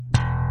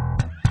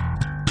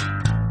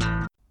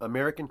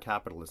American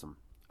Capitalism,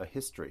 A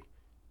History,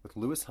 with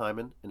Louis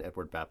Hyman and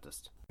Edward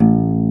Baptist.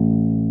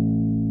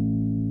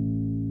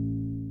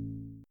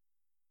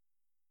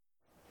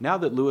 Now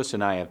that Louis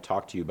and I have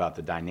talked to you about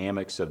the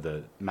dynamics of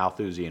the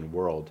Malthusian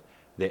world,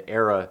 the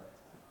era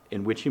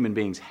in which human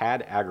beings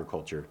had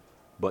agriculture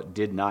but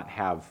did not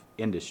have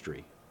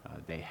industry,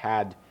 they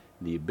had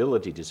the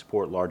ability to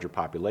support larger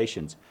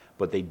populations,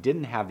 but they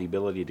didn't have the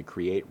ability to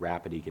create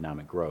rapid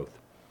economic growth.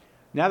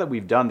 Now that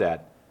we've done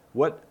that,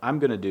 what I'm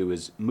going to do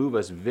is move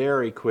us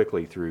very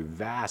quickly through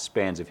vast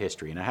spans of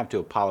history, and I have to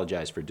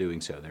apologize for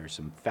doing so. There are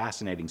some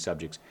fascinating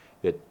subjects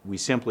that we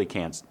simply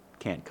can't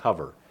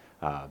cover.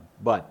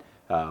 But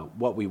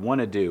what we want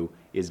to do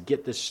is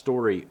get this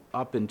story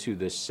up into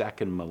the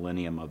second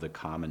millennium of the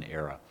Common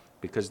Era,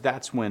 because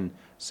that's when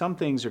some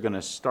things are going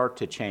to start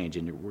to change,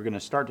 and we're going to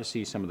start to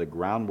see some of the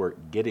groundwork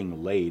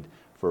getting laid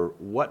for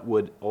what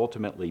would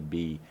ultimately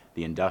be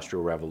the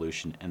Industrial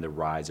Revolution and the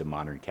rise of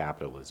modern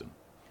capitalism.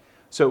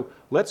 So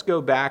let's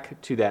go back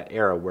to that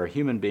era where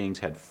human beings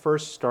had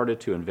first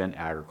started to invent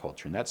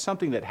agriculture. And that's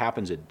something that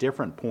happens at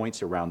different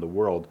points around the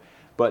world.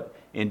 But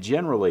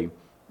generally,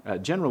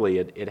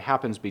 it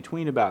happens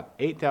between about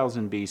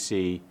 8,000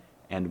 BC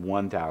and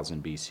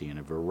 1,000 BC in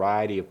a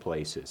variety of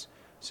places.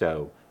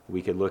 So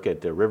we could look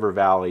at the river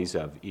valleys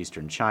of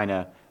eastern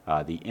China,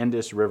 the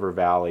Indus River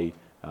Valley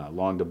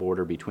along the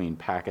border between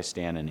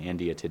Pakistan and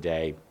India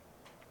today,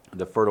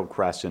 the Fertile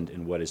Crescent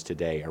in what is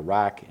today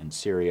Iraq and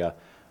Syria,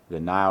 the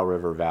Nile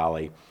River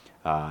Valley,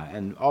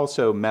 and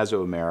also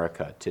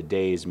Mesoamerica,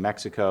 today's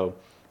Mexico,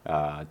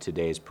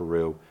 today's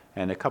Peru,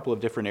 and a couple of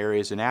different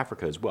areas in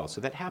Africa as well.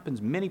 So that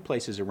happens many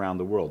places around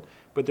the world.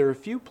 But there are a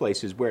few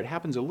places where it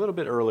happens a little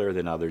bit earlier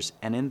than others,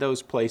 and in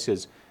those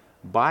places,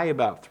 by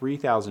about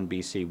 3000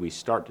 BC, we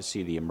start to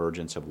see the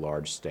emergence of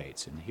large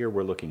states. And here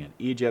we're looking at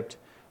Egypt,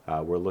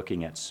 we're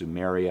looking at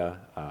Sumeria,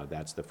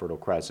 that's the Fertile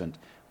Crescent,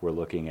 we're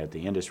looking at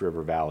the Indus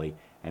River Valley,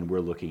 and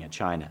we're looking at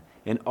China.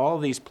 In all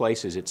these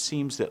places, it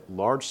seems that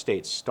large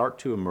states start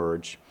to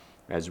emerge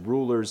as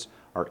rulers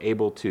are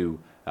able to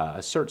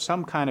assert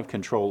some kind of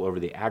control over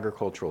the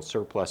agricultural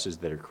surpluses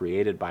that are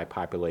created by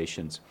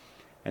populations,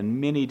 and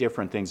many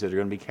different things that are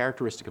going to be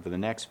characteristic of the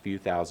next few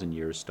thousand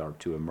years start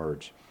to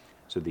emerge.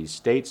 So these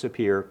states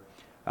appear,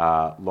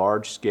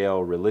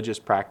 large-scale religious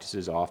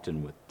practices,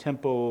 often with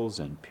temples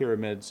and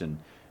pyramids, and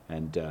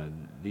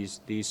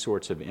these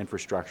sorts of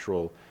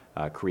infrastructural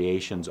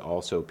creations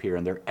also appear,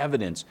 and they're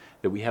evidence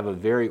that we have a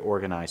very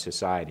organized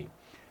society.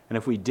 And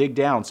if we dig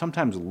down,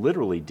 sometimes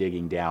literally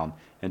digging down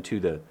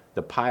into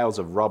the piles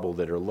of rubble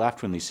that are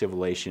left when these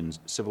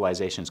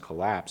civilizations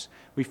collapse,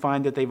 we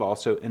find that they've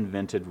also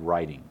invented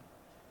writing.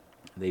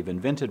 They've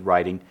invented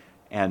writing,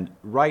 and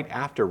right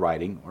after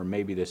writing, or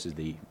maybe this is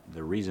the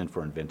reason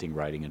for inventing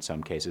writing in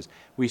some cases,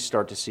 we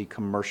start to see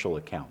commercial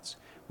accounts.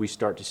 We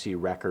start to see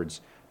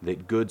records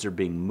that goods are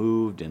being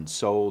moved and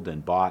sold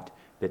and bought,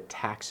 that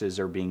taxes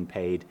are being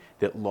paid,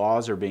 that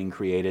laws are being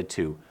created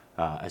to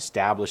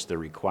establish the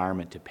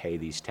requirement to pay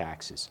these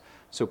taxes.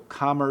 So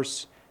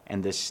commerce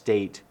and the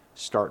state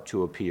start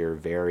to appear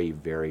very,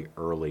 very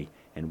early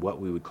in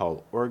what we would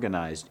call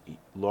organized,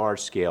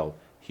 large-scale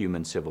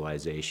human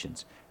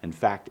civilizations. In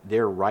fact,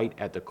 they're right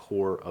at the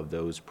core of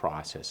those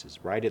processes,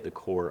 right at the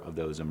core of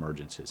those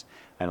emergences.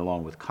 And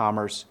along with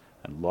commerce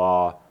and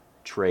law,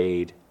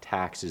 trade,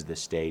 taxes, the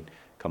state,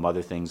 come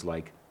other things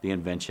like the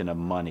invention of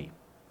money.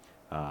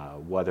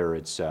 Whether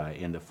it's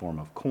in the form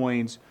of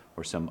coins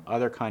or some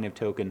other kind of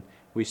token,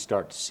 we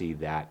start to see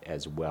that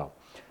as well.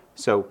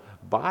 So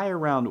by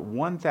around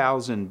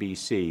 1000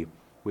 BC,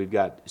 we've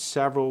got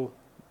several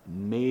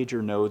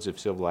major nodes of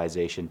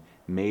civilization,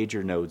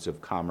 major nodes of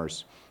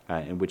commerce,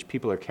 in which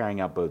people are carrying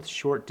out both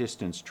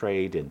short-distance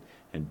trade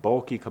and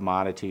bulky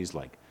commodities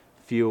like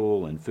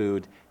fuel and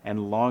food,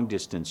 and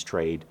long-distance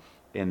trade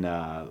in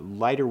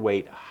lighter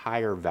weight,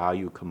 higher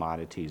value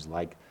commodities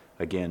like,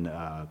 again,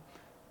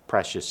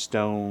 precious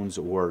stones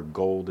or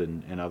gold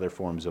and other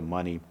forms of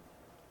money.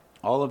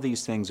 All of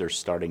these things are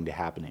starting to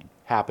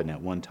happen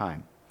at one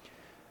time.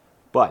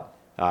 But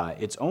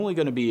it's only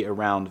going to be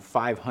around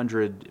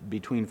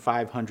between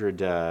 500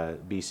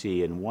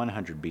 BC and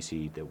 100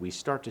 BC that we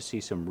start to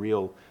see some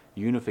real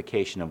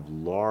unification of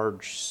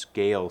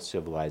large-scale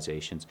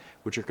civilizations,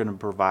 which are going to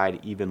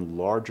provide even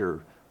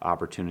larger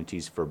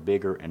opportunities for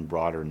bigger and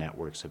broader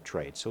networks of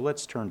trade. So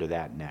let's turn to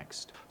that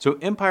next. So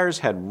empires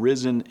had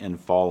risen and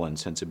fallen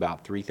since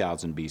about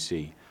 3000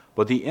 BC,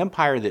 but the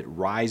empire that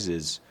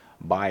rises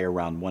by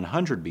around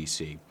 100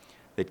 BC,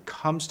 that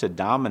comes to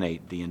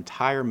dominate the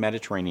entire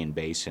Mediterranean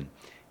basin,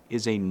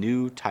 is a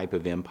new type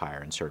of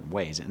empire in certain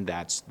ways, and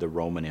that's the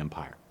Roman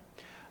Empire.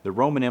 The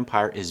Roman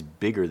Empire is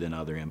bigger than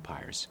other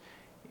empires.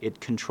 It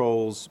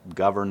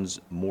governs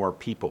more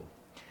people,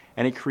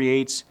 and it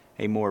creates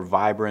a more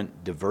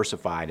vibrant,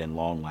 diversified, and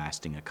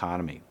long-lasting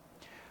economy.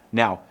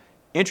 Now,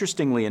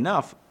 interestingly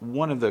enough,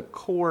 one of the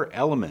core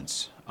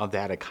elements of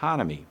that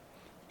economy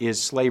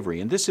is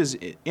slavery. And this is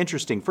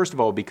interesting, first of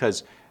all,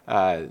 because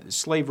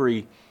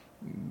slavery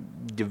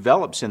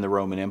develops in the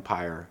Roman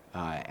Empire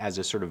as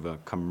a sort of a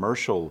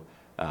commercial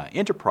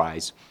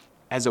enterprise,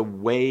 as a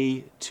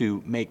way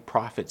to make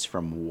profits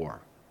from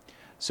war.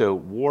 So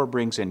war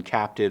brings in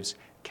captives.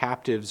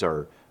 Captives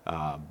are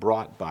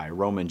brought by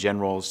Roman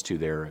generals to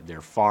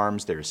their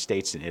farms, their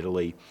estates in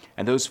Italy,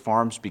 and those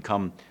farms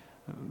become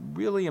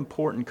really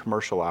important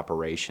commercial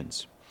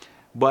operations.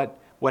 But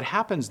what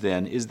happens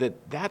then is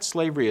that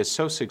slavery is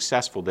so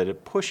successful that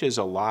it pushes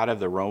a lot of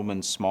the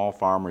Roman small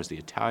farmers, the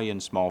Italian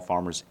small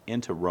farmers,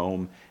 into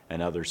Rome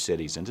and other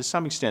cities. And to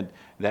some extent,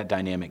 that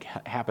dynamic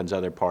happens in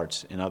other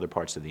parts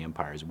of the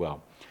empire as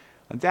well.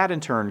 And that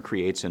in turn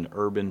creates an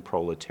urban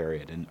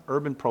proletariat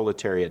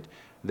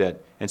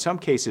that in some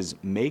cases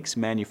makes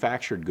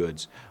manufactured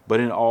goods, but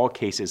in all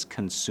cases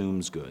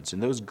consumes goods.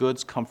 And those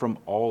goods come from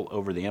all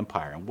over the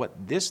empire. And what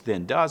this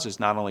then does is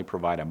not only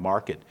provide a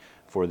market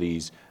for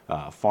these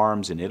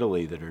farms in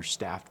Italy that are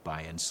staffed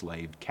by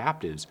enslaved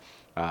captives,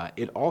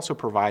 it also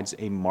provides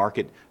a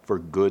market for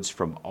goods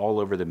from all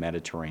over the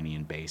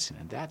Mediterranean basin.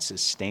 And that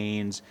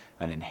sustains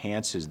and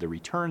enhances the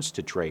returns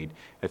to trade.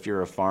 If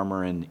you're a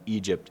farmer in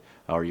Egypt,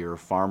 or you're a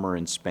farmer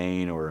in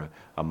Spain, or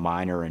a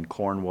miner in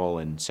Cornwall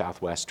in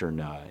southwestern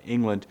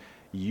England,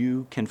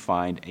 you can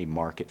find a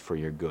market for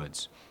your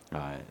goods,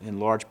 in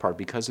large part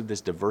because of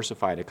this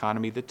diversified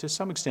economy that to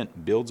some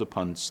extent builds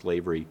upon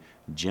slavery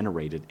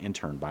generated in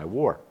turn by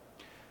war.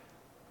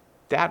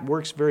 That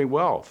works very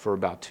well for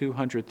about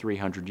 200,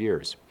 300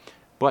 years.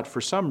 But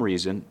for some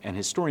reason, and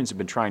historians have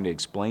been trying to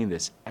explain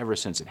this ever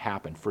since it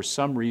happened, for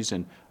some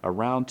reason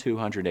around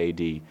 200 AD,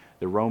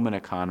 the Roman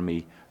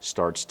economy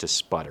starts to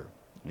sputter.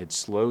 It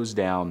slows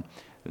down.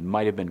 It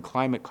might have been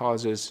climate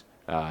causes.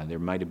 There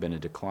might have been a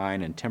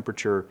decline in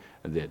temperature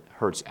that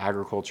hurts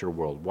agriculture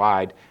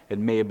worldwide. It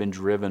may have been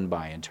driven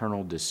by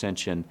internal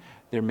dissension.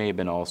 There may have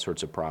been all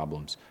sorts of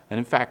problems. And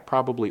in fact,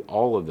 probably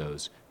all of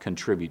those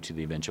contribute to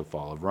the eventual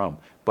fall of Rome.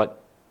 But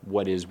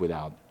what is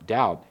without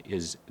doubt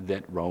is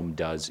that Rome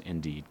does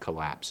indeed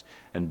collapse.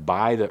 And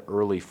by the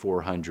early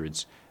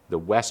 400s, the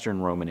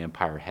Western Roman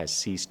Empire has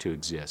ceased to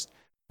exist.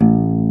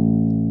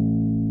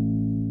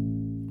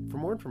 For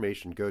more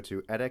information, go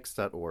to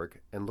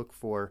edX.org and look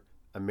for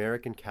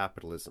American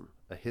Capitalism,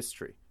 A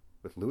History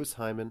with Louis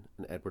Hyman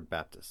and Edward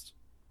Baptist.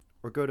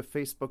 Or go to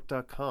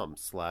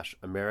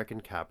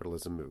facebook.com/American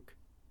Capitalism MOOC.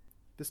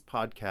 This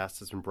podcast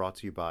has been brought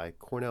to you by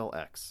Cornell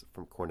X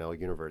from Cornell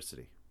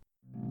University.